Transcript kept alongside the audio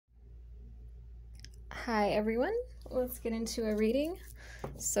Hi everyone, let's get into a reading.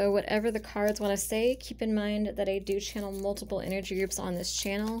 So whatever the cards want to say, keep in mind that I do channel multiple energy groups on this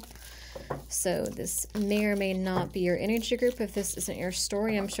channel. So this may or may not be your energy group. If this isn't your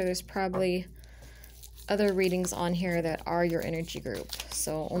story, I'm sure there's probably other readings on here that are your energy group.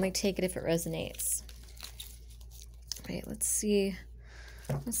 So only take it if it resonates. All right, let's see.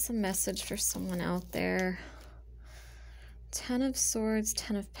 What's the message for someone out there? 10 of Swords,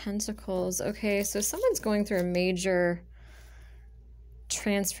 10 of Pentacles. Okay, so someone's going through a major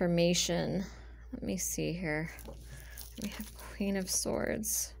transformation. Let me see here. We have Queen of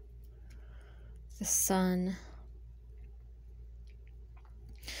Swords, the Sun.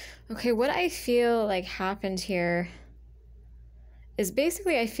 Okay, what I feel like happened here is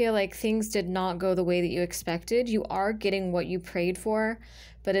basically I feel like things did not go the way that you expected. You are getting what you prayed for,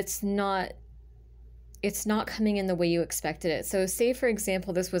 but it's not coming in the way you expected it. So say, for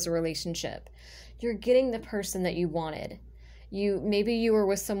example, this was a relationship. You're getting the person that you wanted. Maybe you were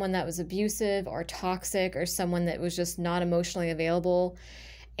with someone that was abusive or toxic or someone that was just not emotionally available,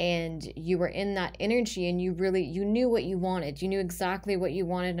 and you were in that energy and you knew what you wanted. You knew exactly what you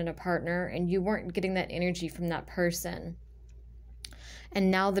wanted in a partner, and you weren't getting that energy from that person. And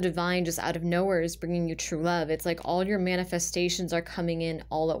now the divine just out of nowhere is bringing you true love. It's like all your manifestations are coming in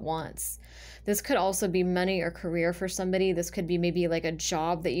all at once. This could also be money or career for somebody. This could be maybe like a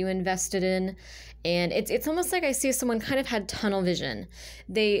job that you invested in. And it's almost like I see someone kind of had tunnel vision.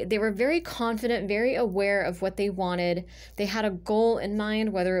 They were very confident, very aware of what they wanted. They had a goal in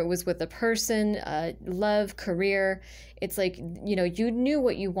mind, whether it was with a person, love, career. It's like, you know, you knew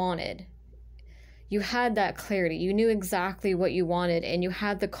what you wanted. You had that clarity. You knew exactly what you wanted, and you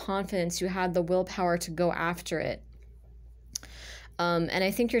had the confidence, you had the willpower to go after it. And I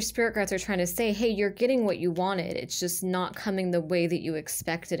think your spirit guides are trying to say, hey, you're getting what you wanted. It's just not coming the way that you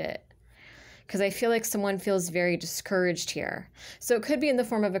expected it. Because I feel like someone feels very discouraged here. So it could be in the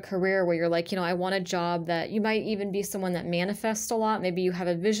form of a career where you're like, you know, I want a job that you might even be someone that manifests a lot. Maybe you have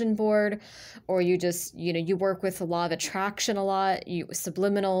a vision board, or you just, you know, you work with the law of attraction a lot,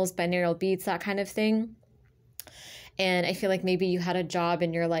 subliminals, binaural beats, that kind of thing. And I feel like maybe you had a job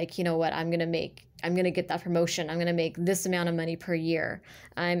and you're like, you know what, I'm going to get that promotion. I'm going to make this amount of money per year.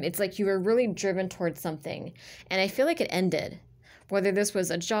 It's like you were really driven towards something. And I feel like it ended. Whether this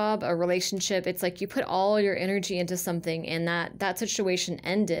was a job, a relationship, it's like you put all your energy into something and that situation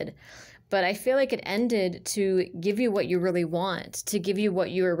ended. But I feel like it ended to give you what you really want, to give you what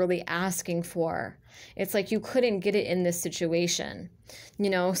you were really asking for. It's like you couldn't get it in this situation, you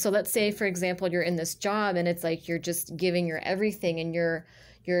know? So let's say, for example, you're in this job and it's like you're just giving your everything, and you're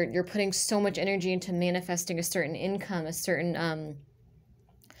putting so much energy into manifesting a certain income, a certain,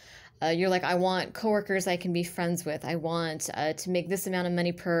 you're like, I want coworkers I can be friends with. I want to make this amount of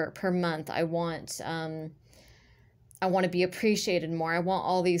money per month. I want to be appreciated more. I want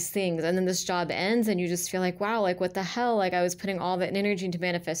all these things. And then this job ends and you just feel like, wow, like what the hell? Like I was putting all that energy into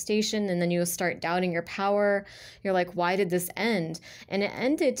manifestation, and then you'll start doubting your power. You're like, why did this end? And it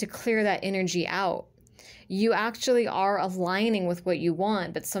ended to clear that energy out. You actually are aligning with what you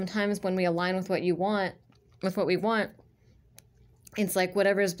want, but sometimes when we align with what we want, it's like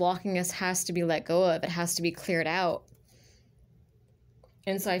whatever is blocking us has to be let go of. It has to be cleared out.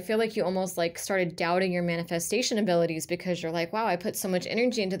 And so I feel like you almost like started doubting your manifestation abilities, because you're like, wow, I put so much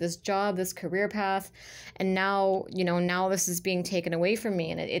energy into this job, this career path, and now, you know, now this is being taken away from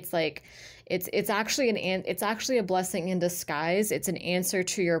me. And it's like, it's actually a blessing in disguise. It's an answer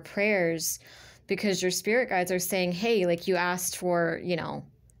to your prayers, because your spirit guides are saying, hey, like you asked for, you know,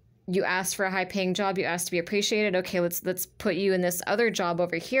 you asked for a high-paying job, you asked to be appreciated. Okay, let's put you in this other job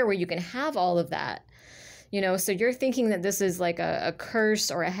over here where you can have all of that. You know, so you're thinking that this is like a curse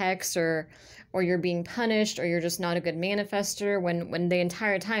or a hex, or you're being punished, or you're just not a good manifester, when the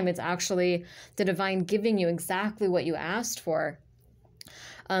entire time it's actually the divine giving you exactly what you asked for.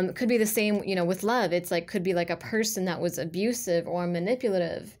 It could be the same, you know, with love. It's like, could be like a person that was abusive or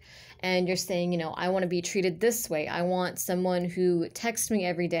manipulative, and you're saying, you know, I want to be treated this way. I want someone who texts me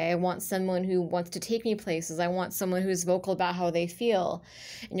every day. I want someone who wants to take me places. I want someone who's vocal about how they feel.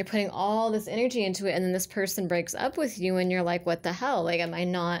 And you're putting all this energy into it, and then this person breaks up with you, and you're like, what the hell? Like, am I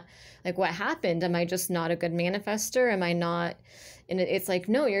not, like, what happened? Am I just not a good manifester? Am I not? And it's like,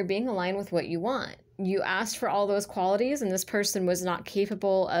 no, you're being aligned with what you want. You asked for all those qualities, and this person was not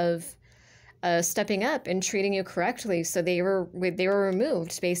capable of stepping up and treating you correctly. So they were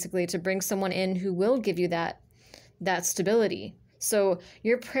removed, basically, to bring someone in who will give you that stability. So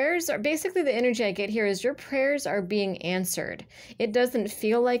your prayers are basically, the energy I get here is your prayers are being answered. It doesn't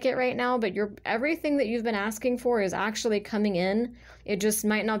feel like it right now, but everything that you've been asking for is actually coming in. It just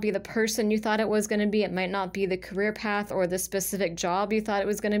might not be the person you thought it was going to be. It might not be the career path or the specific job you thought it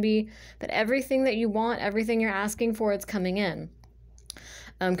was going to be, but everything that you want, everything you're asking for, it's coming in.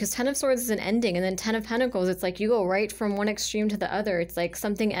 Because 10 of Swords is an ending, and then 10 of Pentacles, it's like you go right from one extreme to the other. It's like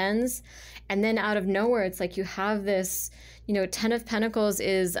something ends, and then out of nowhere, it's like you have this, 10 of Pentacles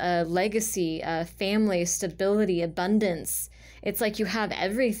is a legacy, family, stability, abundance. It's like you have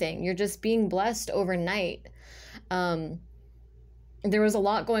everything. You're just being blessed overnight. There was a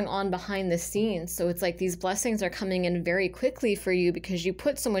lot going on behind the scenes. So it's like these blessings are coming in very quickly for you because you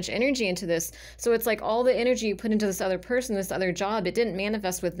put so much energy into this. So it's like all the energy you put into this other person, this other job, it didn't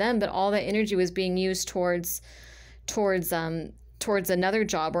manifest with them, but all that energy was being used towards another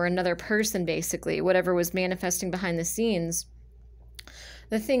job or another person, basically, whatever was manifesting behind the scenes.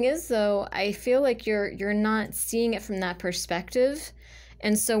 The thing is, though, I feel like you're not seeing it from that perspective.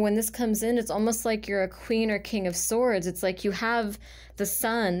 And so when this comes in, it's almost like you're a queen or king of swords. It's like you have the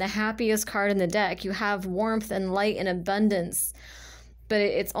sun, the happiest card in the deck. You have warmth and light and abundance. But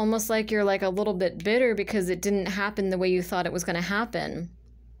it's almost like you're like a little bit bitter because it didn't happen the way you thought it was going to happen.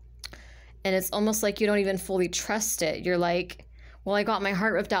 And it's almost like you don't even fully trust it. You're like, well, I got my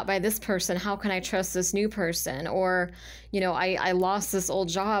heart ripped out by this person. How can I trust this new person? Or, I lost this old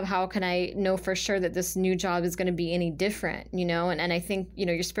job. How can I know for sure that this new job is going to be any different? And I think,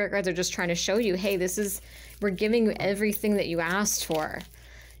 your spirit guides are just trying to show you, hey, we're giving you everything that you asked for.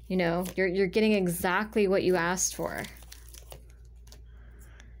 You're getting exactly what you asked for.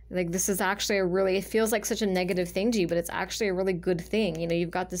 Like, this is actually it feels like such a negative thing to you, but it's actually a really good thing. You've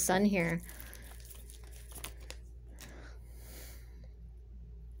got the sun here.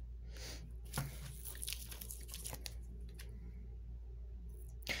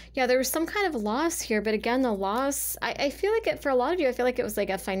 Yeah, there was some kind of loss here, but again, the loss, I feel like for a lot of you, I feel like it was like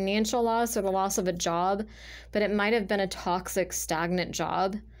a financial loss or the loss of a job, but it might have been a toxic, stagnant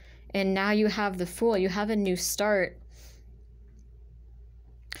job. And now you have the Fool, you have a new start.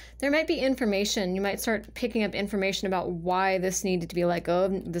 There might be information, you might start picking up information about why this needed to be let go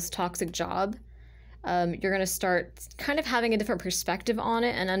of, this toxic job. You're going to start kind of having a different perspective on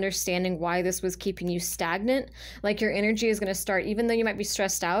it and understanding why this was keeping you stagnant. Like your energy is going to start, even though you might be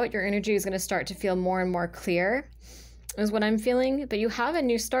stressed out, your energy is going to start to feel more and more clear, is what I'm feeling. But you have a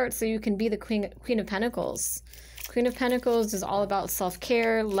new start, so you can be the Queen of Pentacles. Queen of Pentacles is all about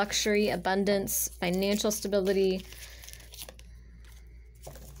self-care, luxury, abundance, financial stability.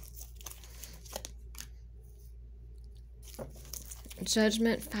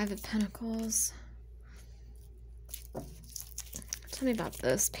 Judgment, Five of Pentacles. Tell me about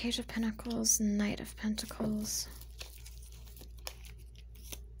this. Page of Pentacles, Knight of Pentacles.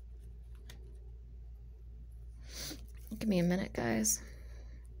 Give me a minute, guys.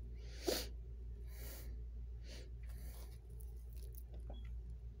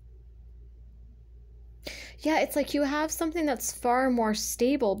 Yeah, it's like you have something that's far more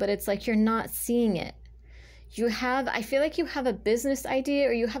stable, but it's like you're not seeing it. I feel like you have a business idea,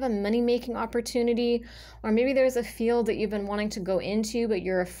 or you have a money-making opportunity, or maybe there's a field that you've been wanting to go into, but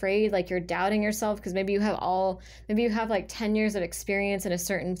you're afraid, like you're doubting yourself because maybe you have like 10 years of experience in a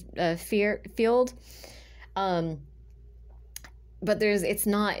certain field. But it's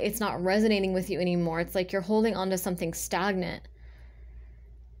not resonating with you anymore. It's like you're holding on to something stagnant.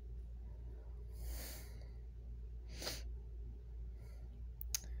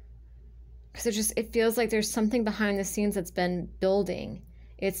 Because it feels like there's something behind the scenes that's been building.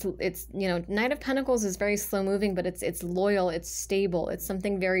 It's Knight of Pentacles is very slow moving, but it's loyal, it's stable, it's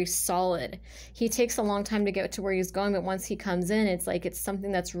something very solid. He takes a long time to get to where he's going, but once he comes in, it's like it's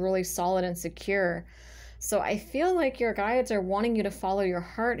something that's really solid and secure. So I feel like your guides are wanting you to follow your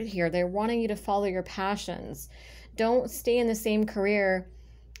heart here. They're wanting you to follow your passions. Don't stay in the same career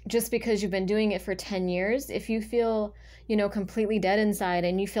just because you've been doing it for 10 years. If you feel, completely dead inside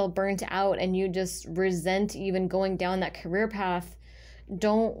and you feel burnt out and you just resent even going down that career path,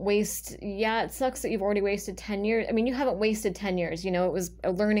 don't waste. Yeah, it sucks that you've already wasted 10 years. I mean, you haven't wasted 10 years. It was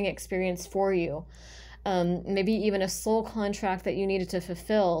a learning experience for you. Maybe even a soul contract that you needed to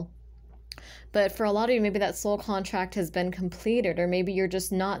fulfill. But for a lot of you, maybe that soul contract has been completed, or maybe you're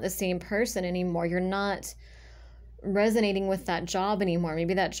just not the same person anymore. You're not resonating with that job anymore.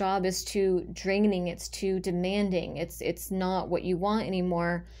 Maybe that job is too draining, it's too demanding, it's not what you want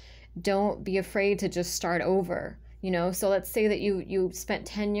anymore. Don't be afraid to just start over. So let's say that you spent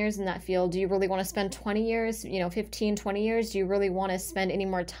 10 years in that field. Do you really want to spend 20 years, 15, 20 years? Do you really want to spend any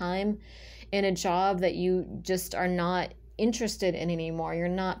more time in a job that you just are not interested in anymore. You're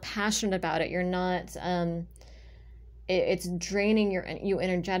not passionate about it. You're not, it's draining you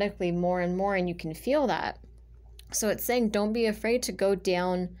energetically more and more, and you can feel that. So it's saying, don't be afraid to go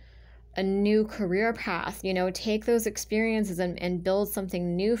down a new career path, you know, take those experiences and build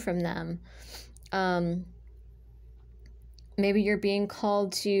something new from them. Maybe you're being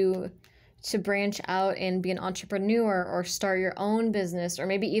called to branch out and be an entrepreneur, or start your own business, or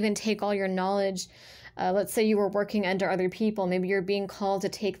maybe even take all your knowledge. Let's say you were working under other people. Maybe you're being called to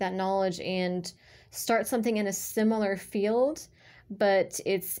take that knowledge and start something in a similar field, but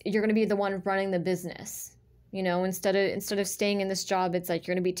you're going to be the one running the business. You know, instead of staying in this job, it's like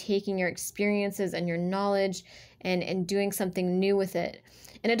you're going to be taking your experiences and your knowledge and doing something new with it.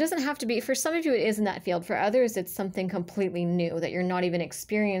 And it doesn't have to be, for some of you, it is in that field. For others, it's something completely new that you're not even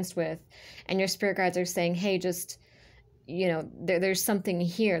experienced with. And your spirit guides are saying, hey, just, you know, there's something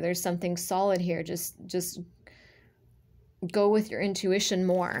here. There's something solid here. Just go with your intuition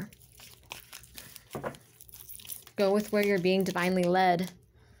more. Go with where you're being divinely led.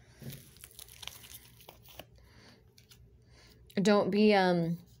 Don't be,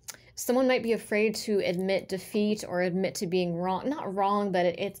 someone might be afraid to admit defeat or admit to being wrong. Not wrong, but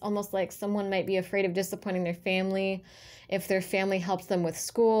it's almost like someone might be afraid of disappointing their family. If their family helps them with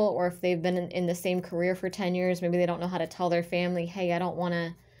school, or if they've been in the same career for 10 years, maybe they don't know how to tell their family, hey, I don't want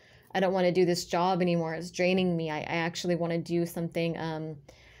to do this job anymore. It's draining me. I actually want to do something, I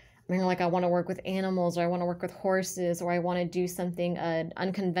mean, like I want to work with animals, or I want to work with horses, or I want to do something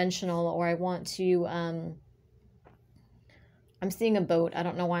unconventional, or I want to, I'm seeing a boat. I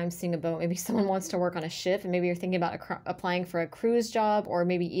don't know why I'm seeing a boat. Maybe someone wants to work on a ship, and maybe you're thinking about applying for a cruise job, or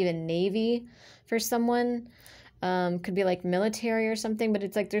maybe even Navy for someone. Could be like military or something, but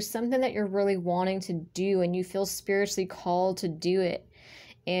it's like there's something that you're really wanting to do, and you feel spiritually called to do it.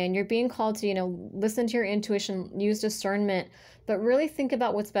 And you're being called to, you know, listen to your intuition, use discernment, but really think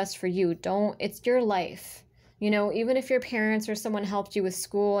about what's best for you. It's your life. You know, even if your parents or someone helped you with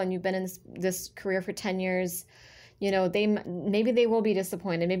school and you've been in this career for 10 years, you know, maybe they will be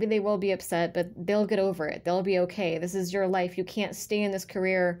disappointed. Maybe they will be upset, but they'll get over it. They'll be okay. This is your life. You can't stay in this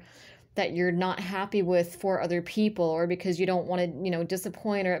career that you're not happy with for other people, or because you don't want to, you know,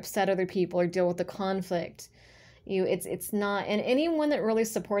 disappoint or upset other people or deal with the conflict. It's not, and anyone that really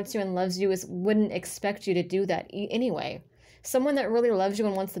supports you and loves you wouldn't expect you to do that anyway. Someone that really loves you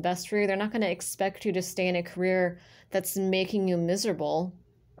and wants the best for you, they're not going to expect you to stay in a career that's making you miserable.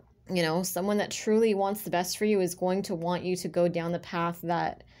 You know, someone that truly wants the best for you is going to want you to go down the path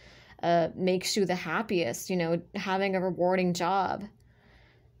that makes you the happiest, you know, having a rewarding job.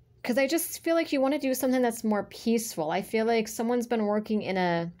 Because I just feel like you want to do something that's more peaceful. I feel like someone's been working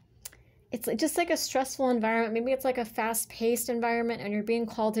in it's just like a stressful environment. Maybe it's like a fast-paced environment, and you're being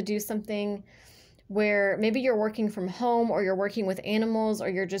called to do something where maybe you're working from home, or you're working with animals, or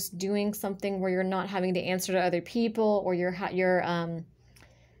you're just doing something where you're not having to answer to other people, or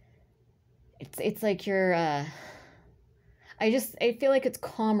it's like you're, I feel like it's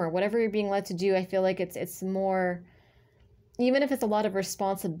calmer. Whatever you're being led to do, I feel like it's more, even if it's a lot of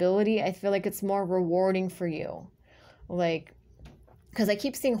responsibility, I feel like it's more rewarding for you. Like, because I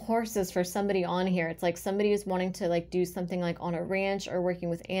keep seeing horses for somebody on here. It's like somebody who's wanting to like do something like on a ranch or working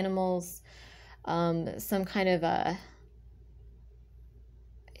with animals, some kind of,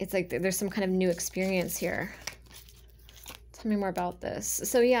 it's like there's some kind of new experience here. Tell me more about this.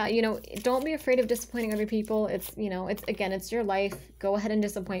 So yeah, you know, don't be afraid of disappointing other people. It's, you know, it's your life. Go ahead and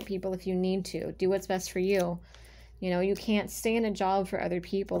disappoint people if you need to. Do what's best for you. You know, you can't stay in a job for other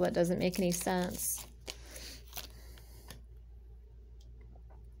people. That doesn't make any sense.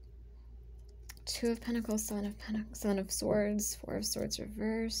 Two of Pentacles, Seven of Swords, Four of Swords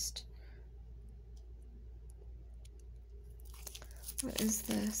reversed. What is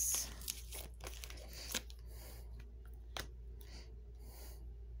this?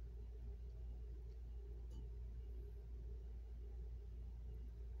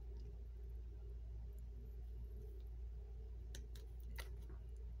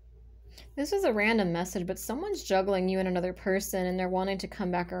 This is a random message, but someone's juggling you and another person, and they're wanting to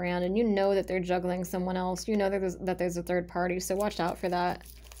come back around, and you know that they're juggling someone else. You know that there's a third party, so watch out for that.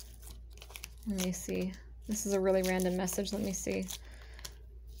 Let me see. This is a really random message. Let me see.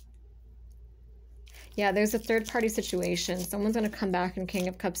 Yeah, there's a third party situation. Someone's going to come back in King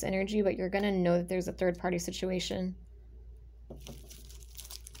of Cups energy, but you're going to know that there's a third party situation.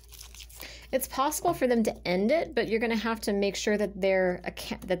 It's possible for them to end it, but you're going to have to make sure that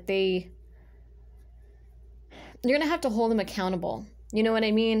you're going to have to hold them accountable. You know what I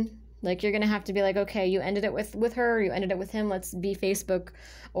mean? Like, you're going to have to be like, okay, you ended it with her, or you ended it with him. Let's be Facebook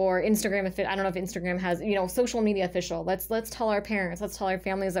or Instagram. If it, I don't know if Instagram has, you know, social media official. Let's tell our parents, let's tell our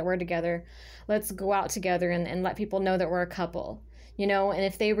families that we're together. Let's go out together and let people know that we're a couple, you know? And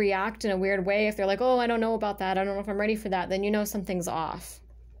if they react in a weird way, if they're like, oh, I don't know about that, I don't know if I'm ready for that, then you know something's off.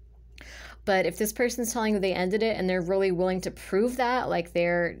 But if this person's telling you they ended it and they're really willing to prove that, like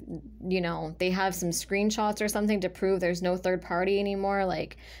they're, you know, they have some screenshots or something to prove there's no third party anymore,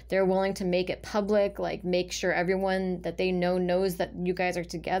 like they're willing to make it public, like make sure everyone that they know knows that you guys are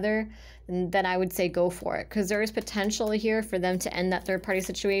together, then I would say go for it. Because there is potential here for them to end that third party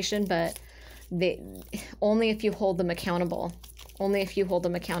situation, but they only if you hold them accountable. Only if you hold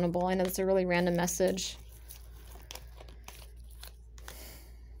them accountable. I know that's a really random message.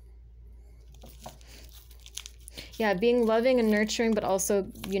 Yeah, being loving and nurturing, but also,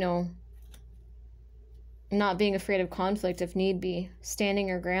 you know, not being afraid of conflict if need be. Standing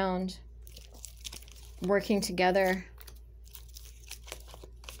your ground. Working together.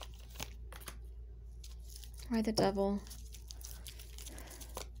 Why the devil?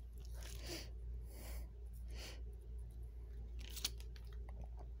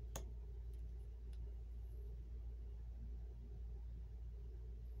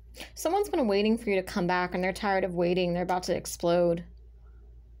 Someone's been waiting for you to come back and they're tired of waiting. They're about to explode.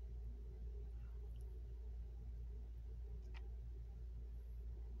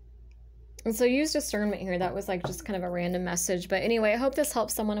 And so use discernment here. That was like just kind of a random message. But anyway, I hope this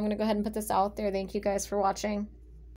helps someone. I'm going to go ahead and put this out there. Thank you guys for watching.